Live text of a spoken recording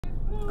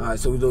Alright,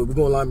 so we're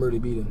gonna lie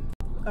Murda B then.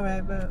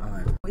 Alright, but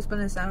we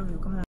spending the sound review.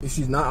 Come on. If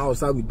she's not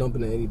outside, we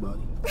dumping at anybody.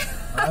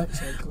 Alright?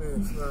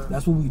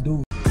 That's what we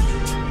do.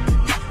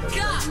 Put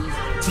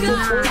your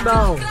phone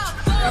down.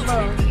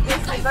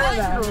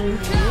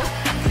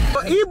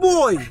 But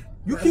E-boy,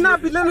 you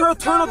cannot be letting her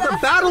turn up the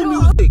battle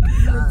music.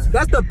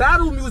 That's the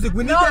battle music.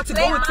 We need that to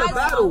go into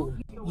battle.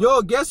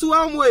 Yo, guess who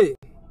I'm with?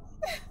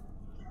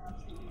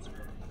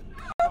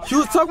 She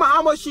was talking about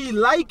how much she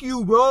like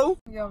you, bro.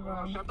 Yo,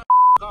 bro.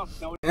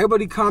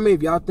 Everybody comment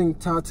if y'all think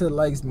Tata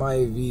likes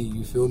Miyaa V.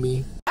 You feel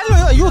me?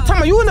 You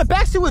in the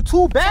backseat with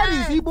two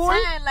baddies, E-boy.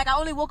 Like I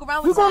only walk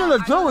around with. We going on the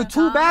joint with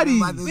two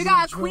baddies. We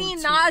got Queen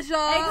Naja.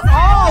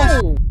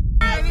 Oh.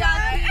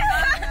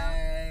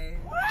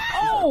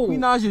 Oh. Queen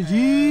Naja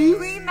G.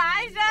 Queen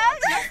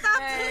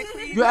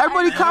Naja. Yo,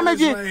 everybody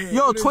commented.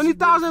 Yo,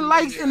 20,000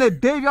 likes in a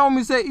day. Y'all want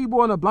me to say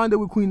E-boy on a blind date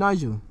with Queen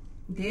Naja.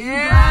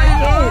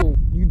 Yeah.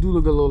 You do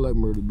look a little like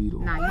Murda B though.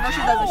 Nah, you know she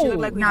doesn't. She look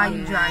like Queen Naja.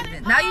 You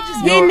driving. Now you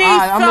just. Yo,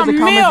 I'm let the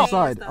comments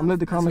decide. I'm let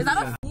the comments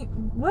decide.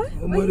 What?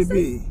 Murda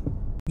B.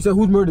 You said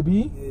who's Murda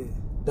B? Yeah.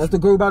 That's the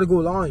girl about to go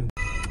line.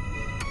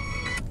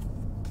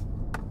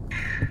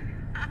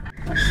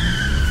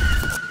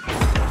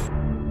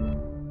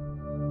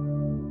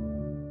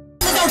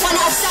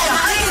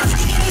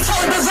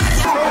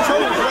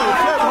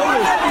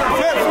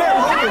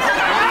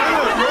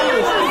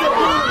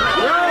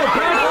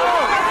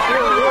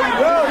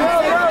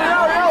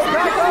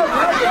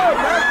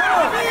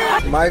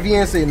 Miyaa V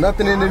ain't say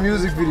nothing in the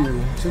music video.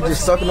 She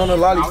just sucking on a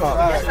lollipop.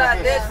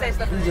 I did say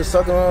something. She just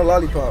sucking on a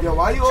lollipop. Yo,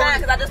 why you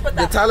always... I just put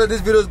that. The title of this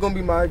video is gonna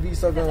be Miyaa V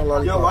sucking on a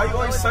lollipop. Yo, why you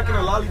always sucking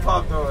a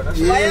lollipop though? That's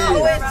Why you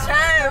always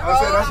trying, bro? I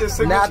said that's your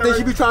signature. Nah, I think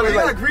she be trying to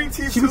like, green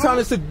tea she be trying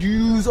to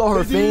seduce all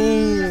her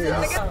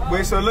fans.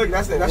 Wait, so look,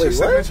 that's your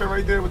signature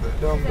right there with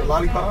the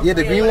lollipop? Yeah,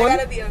 the green one?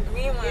 Gotta be a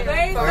green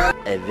one.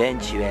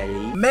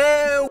 Eventually.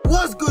 Man,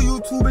 what's good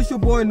YouTube? It's your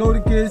boy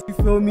Noticuz, you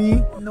feel me?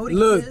 Noticuz?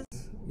 Look.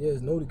 Yeah,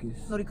 it's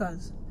Noticuz.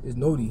 Noticuz. It's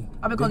Noti.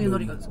 I've been calling you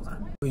Noticuz all the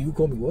time. Wait, you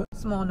call me what?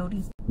 Small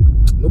Noti.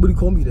 Nobody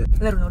call me that.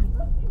 Little Noti.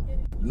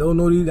 Little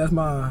Noti, that's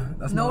my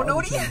No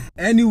Noti?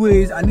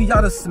 Anyways, I need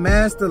y'all to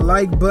smash the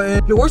like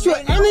button. Yo, where's your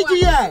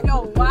energy at?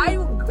 Yo, why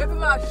you gripping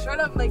my shirt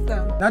up like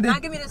that? Now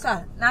give me this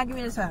hat. Now give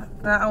me this hat.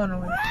 Nah, I wanna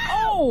win.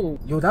 Oh!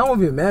 Yo, that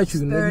won't even match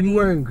you, nigga. You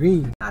wearing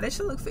green. Nah, this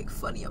shit look fake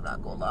funny, I'm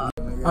not gonna lie.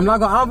 I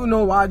don't even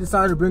know why I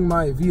decided to bring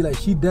Miyaa V. Like,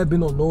 she dead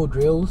been on no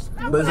drills.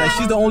 But it's like,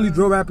 she's the only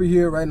drill rapper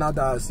here right now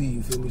that I see,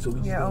 you feel me? So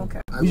we just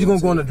we just gonna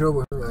go on the drill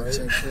with her,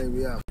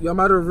 right? Y'all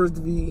might reverse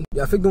the V.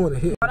 Yeah, I think doing a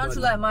hit. Why don't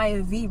you let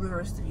Miyaa V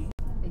reverse the V?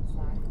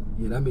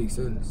 Yeah, that makes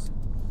sense.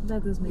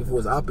 That does make sense. If it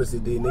was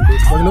opposite, then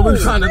nigga, nobody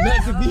trying to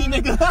match the V,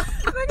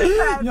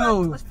 nigga.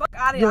 Yo, let's fuck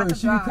out of here. Yo,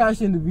 she be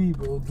crashing the V,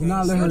 bro. Do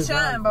not let her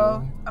drive,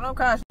 bro. I don't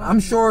crash. I'm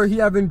sure he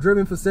haven't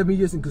driven for 7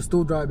 years and could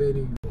still drive better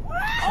than you.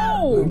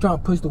 Oh! I'm trying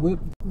to push the whip.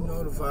 You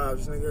know the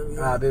vibes, nigga.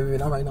 Alright, baby,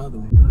 not right now,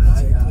 though.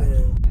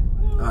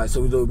 Alright,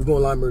 so we're gonna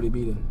lie Murda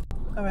B then.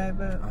 Alright,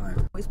 but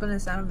we spending the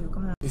sound review.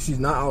 Come on. If she's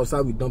not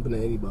outside, we dumping at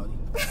anybody.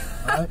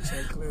 Alright?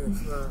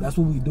 That's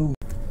what we do.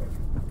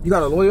 You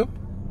got a lawyer?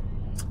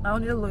 I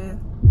don't need a lawyer.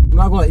 I'm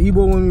not gonna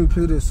E-boy when we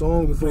play this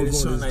song before we go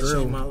this on this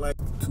drill. my life.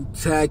 To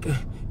tag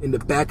in the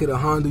back of the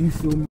Honda, you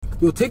feel me?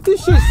 Yo, take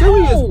this shit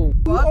serious. You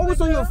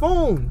always on your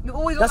phone. You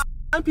always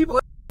on people.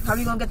 How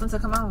you gonna get them to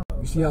come out?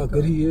 You see how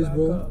good he is,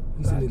 bro?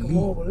 He's in the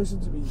league. Listen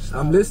to me.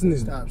 I'm listening.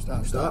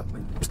 Stop.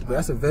 But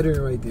that's a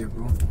veteran right there,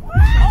 bro.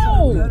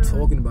 What are you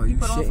talking about? You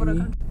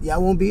shitting me? Yeah, I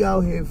won't be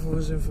out here if it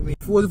wasn't for me.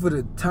 If it wasn't for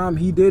the time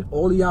he did,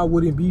 all of y'all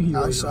wouldn't be here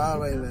right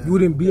now. You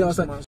wouldn't be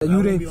outside.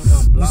 You didn't.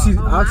 You see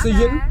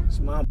Oxygen? It's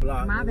my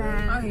block. My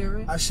bad. I hear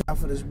it. I shot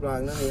for this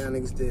block. None of y'all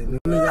niggas did. None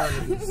of y'all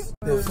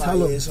niggas. 5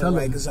 years on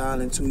Rikers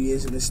Island, 2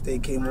 years in the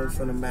state, came home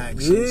from the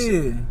max.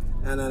 Yeah.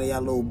 And none of y'all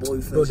little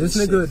boyfriends. Bro, this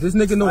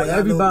nigga know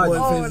everybody.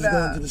 Boyfriends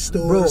going to the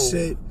store and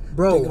shit.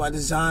 Bro, about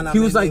design, he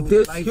was like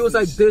this. He was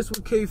like this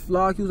with K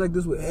Flock. He was like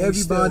this with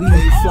everybody.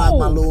 K Flock,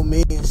 my little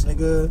mans,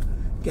 nigga.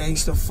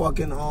 Gangsta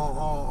fucking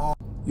on.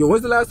 Yo,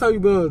 when's the last time you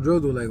been on a drill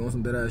though, like on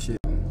some dead ass shit?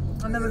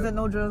 I never did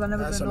no drills. I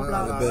never did no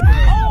blocks.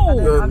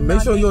 Yo,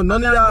 make sure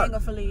none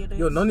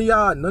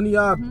of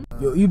y'all.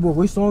 Yo, E-boy,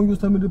 which song you was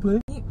telling me to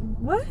play?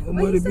 What?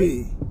 Murda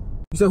B.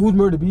 You said who's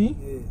Murda B?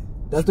 Yeah.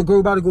 That's the girl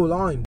about to go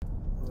line.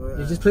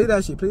 Yeah, just play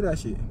that shit.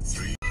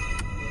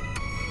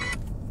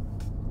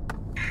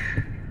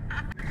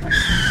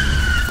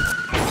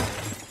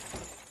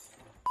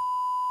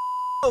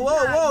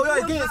 Whoa,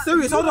 yo, getting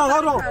serious. Hold on.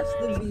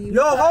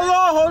 Yo,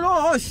 hold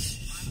on.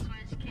 Shh.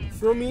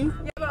 Feel me?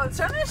 Yeah, bro,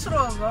 turn this shit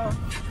off, bro.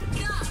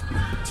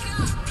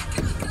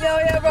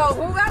 Yo, bro,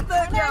 who got the,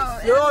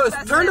 yo,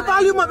 turn the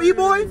volume up,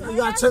 E-boy. You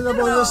gotta turn up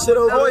on your shit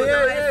over. Oh,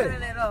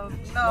 yeah.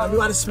 No. You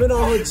gotta spin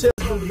on her tip.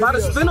 You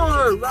gotta spin on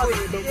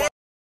her.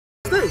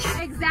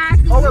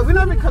 Exactly. Oh, wait, we're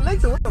not even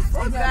connected. What the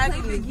fuck?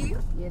 Exactly.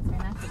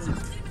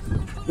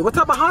 Yo, what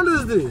type of Honda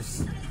is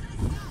this?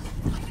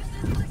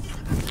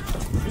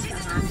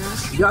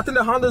 Yo, I think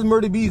the Honda's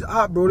Murda B's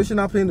op, bro. This shit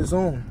not playing the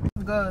song.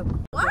 Good.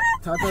 What?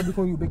 Tata be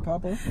calling you Big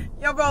Papa?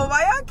 Yo, bro,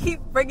 why y'all keep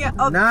bringing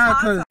up Nah,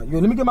 Tata? yo,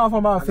 let me get my phone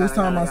about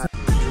FaceTime myself.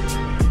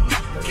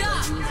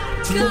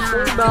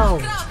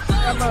 down.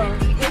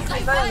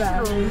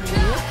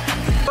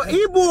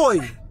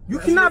 E-boy, you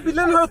cannot be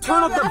letting her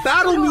turn up the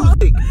battle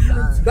music.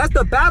 That's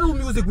the battle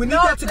music. We need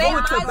that to go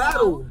into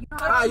battle.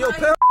 Alright, yo,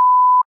 pair.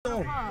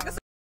 Yo.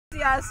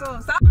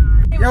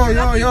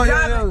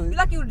 You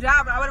like you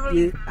drive, but I would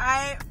really.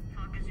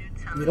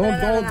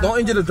 Don't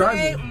injure the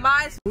driver.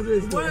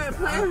 Play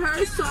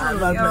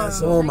her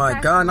song. Oh my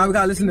god, now we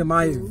gotta listen to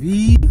Miyaa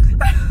V.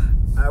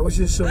 Alright, what's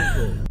your song,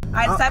 bro?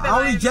 I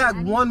only jacked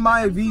one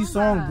Miyaa V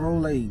song, bro.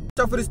 Like, watch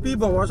out for the speed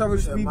bump. Watch out for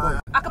the speed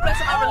bump. I can play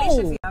some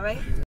unreleased shit, right?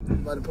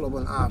 I'm about to pull up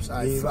on Opps.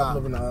 Alright, pull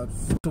up on Opps.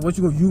 So what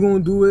you gonna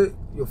do it?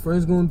 Your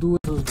friends gonna do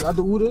it? So got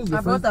the Udas?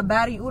 I brought the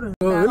baddie Udas.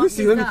 Yo, let me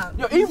see. Yo,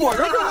 E-boy,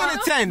 let's go 1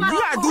 to 10. You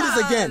gotta do this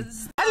again.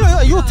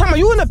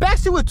 You in the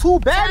backseat with 2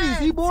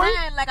 baddies, E-boy.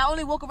 Like I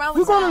only walk around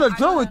with. We going on the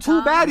drill with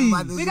 2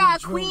 baddies. We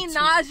got Queen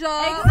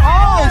Naja.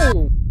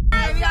 Oh.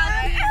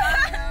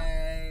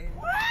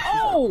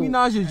 Queen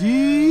Naja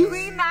G.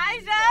 Queen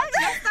Naja.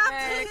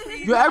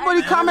 Yo,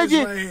 everybody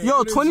commented.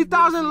 Yo,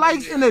 20,000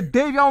 likes in a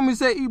day. Y'all want me to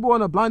say E-boy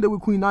on a blind date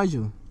with Queen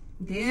Naja.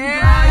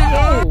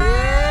 Yeah.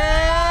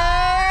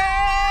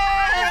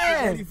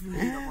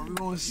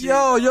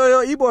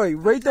 Yo, E-boy,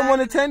 rate them 1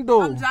 to 10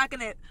 though. I'm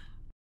jacking it.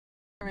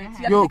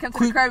 Yo,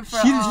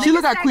 she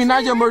look like Queen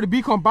Naja and Murda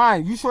B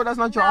combined. You sure that's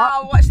not your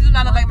op? No, she does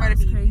not look like Murda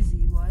B. Crazy,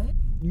 what?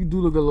 You do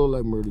look a little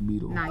like Murda B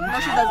though. Nah, you know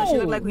she doesn't. She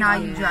look like Queen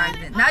Naja. You dragged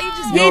it. Now you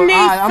just I'm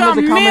let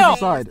the comments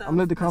decide. I'm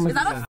let the comments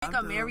decide. Is that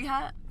a Mary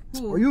hat?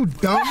 Are you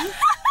dumb?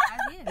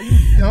 Are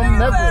you dumb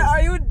never?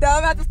 Are you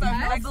dumb at the start?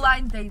 No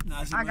blind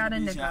dates. I got a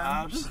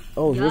nigga.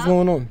 Oh, what's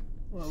going on?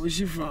 Well, where's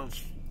she from?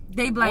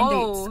 They blind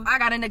dates. I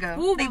got a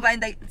nigga. They blind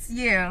dates.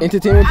 Yeah.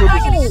 Entertainment I'm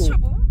not getting in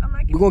trouble.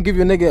 We're gonna give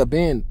your nigga a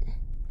band.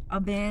 A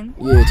band?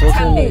 Yeah, talk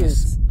to him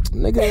nice.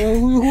 Nigga,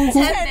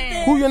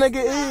 who your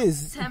nigga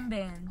is? 10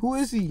 bands. Who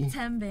is he?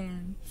 10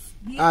 bands.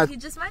 He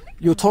just my nigga.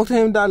 Yo, talk to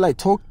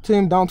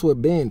him down to a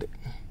band.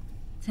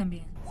 10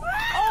 bands.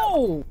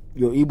 Oh!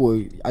 Yo,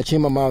 E-boy, I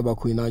changed my mind about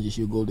Queen Naja.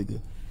 She a gold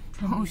digger.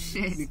 Oh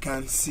shit. We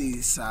can't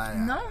see side.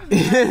 No.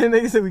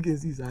 Nigga said we can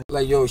see side.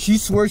 Like, yo, she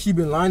swears she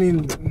been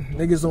lining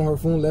niggas on her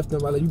phone left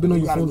and right. Like, you been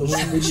on your phone the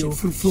whole video.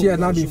 She has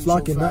not been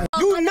flocking nothing.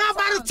 You not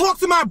about to talk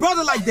to my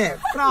brother like that.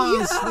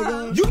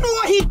 You know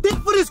what he did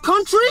for this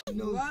country?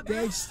 No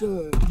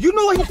gangster. You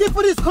know what he did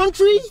for this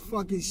country?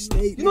 Fucking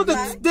state. You know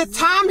the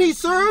time he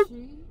served?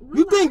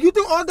 You think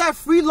all that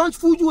free lunch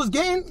food you was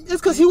getting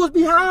is because he was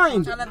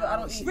behind? I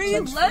don't eat free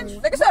lunch.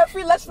 Niggas have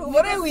free lunch food.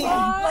 What are we?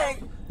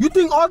 Like, you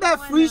think all that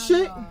free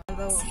shit?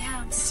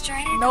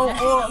 No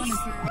Opps.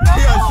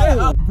 Yeah, shut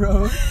up,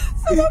 bro.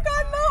 Someone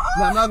got no Opps.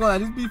 Nah, I'm not gonna lie.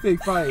 This beef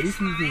fake fire. This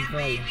beef fake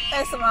fire.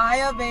 That's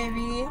Miyaa,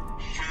 baby.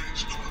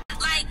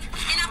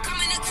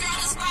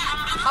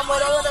 I'm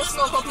with all of the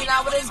smoke, hoping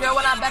out with this girl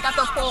when I'm back at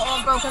the full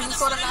on, bro. Cause it's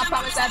sort of not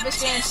promise that bitch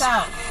getting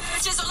shot.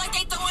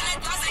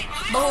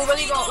 But who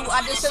really gon'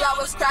 I just chill out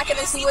was cracking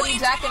and see what he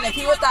jacking. If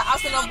he with that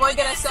Austin, no boy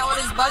gonna sell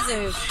with his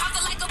buzzers.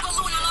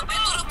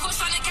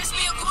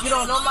 You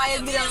don't know my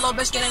ass, be that little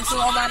bitch getting to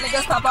all my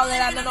niggas pop out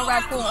like I know no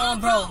raccoon on,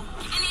 bro.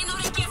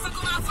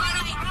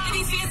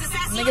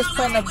 Niggas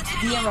putting the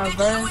D in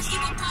reverse.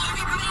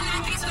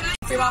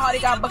 Free my heart,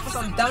 he got booked for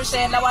some dumb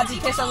shit. Now I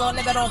just catch a little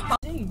nigga don't pump.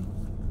 I'm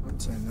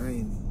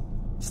 1090.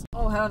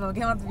 Oh hell no,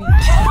 get him out the beat.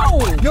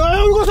 Yo,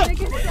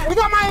 we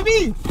got Miyaa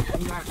V.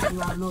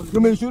 You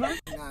mean shooter?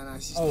 Nah,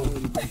 she's still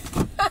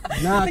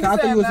Nah, I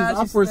thought you was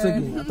up for a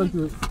second. I thought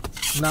you was.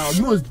 Now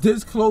you was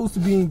this close to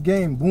being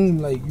game boom,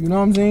 like you know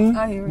what I'm saying?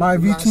 Miyaa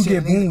V2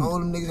 get boom. All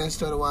them niggas that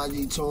started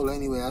YG2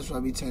 anyway. That's why I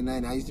be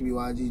 1090. I used to be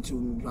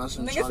YG2.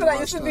 Niggas said I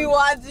used to be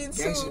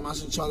YG2. My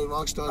son Charlie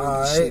Rock started.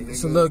 Alright,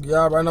 so look,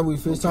 y'all. Right now we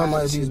FaceTime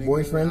Miyaa V's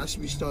boyfriend,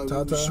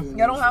 TATA.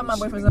 Y'all don't have my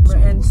boyfriend's number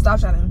and stop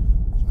chatting.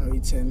 I be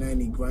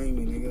 1090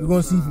 grimy, nigga. We're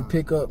gonna see if you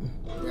pick up.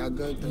 Yeah,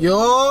 good.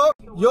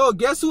 Yo,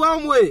 guess who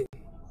I'm with?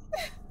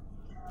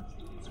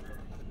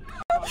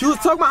 She was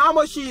talking about how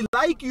much she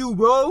like you,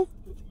 bro.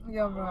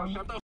 Yo, bro.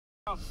 Shut the f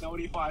up,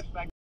 Noti.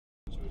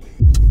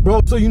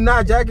 Bro, so you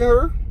not jacking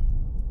her?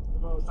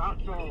 Bro,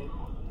 stop trolling.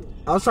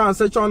 I was trying to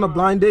set you on a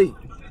blind date.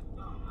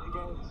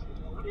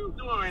 What are you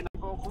doing right now,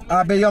 bro?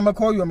 I bet you I'm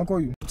gonna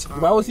call you.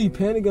 Why was he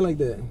panicking like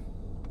that?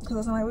 Cause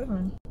that's not my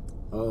boyfriend.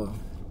 Oh.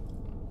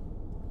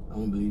 I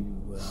don't believe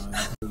you, but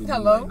I really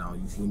Hello? right now,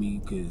 you feel me?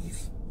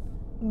 Cause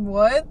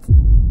what?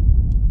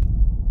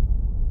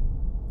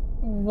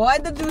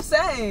 What did you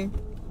say?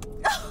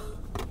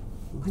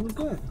 who was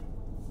that?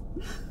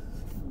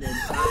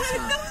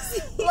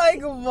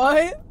 Like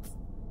what?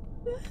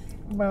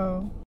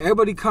 Bro.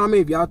 Everybody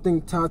comment if y'all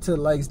think TATA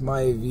likes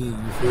Miyaa V. You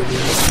feel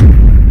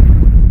me?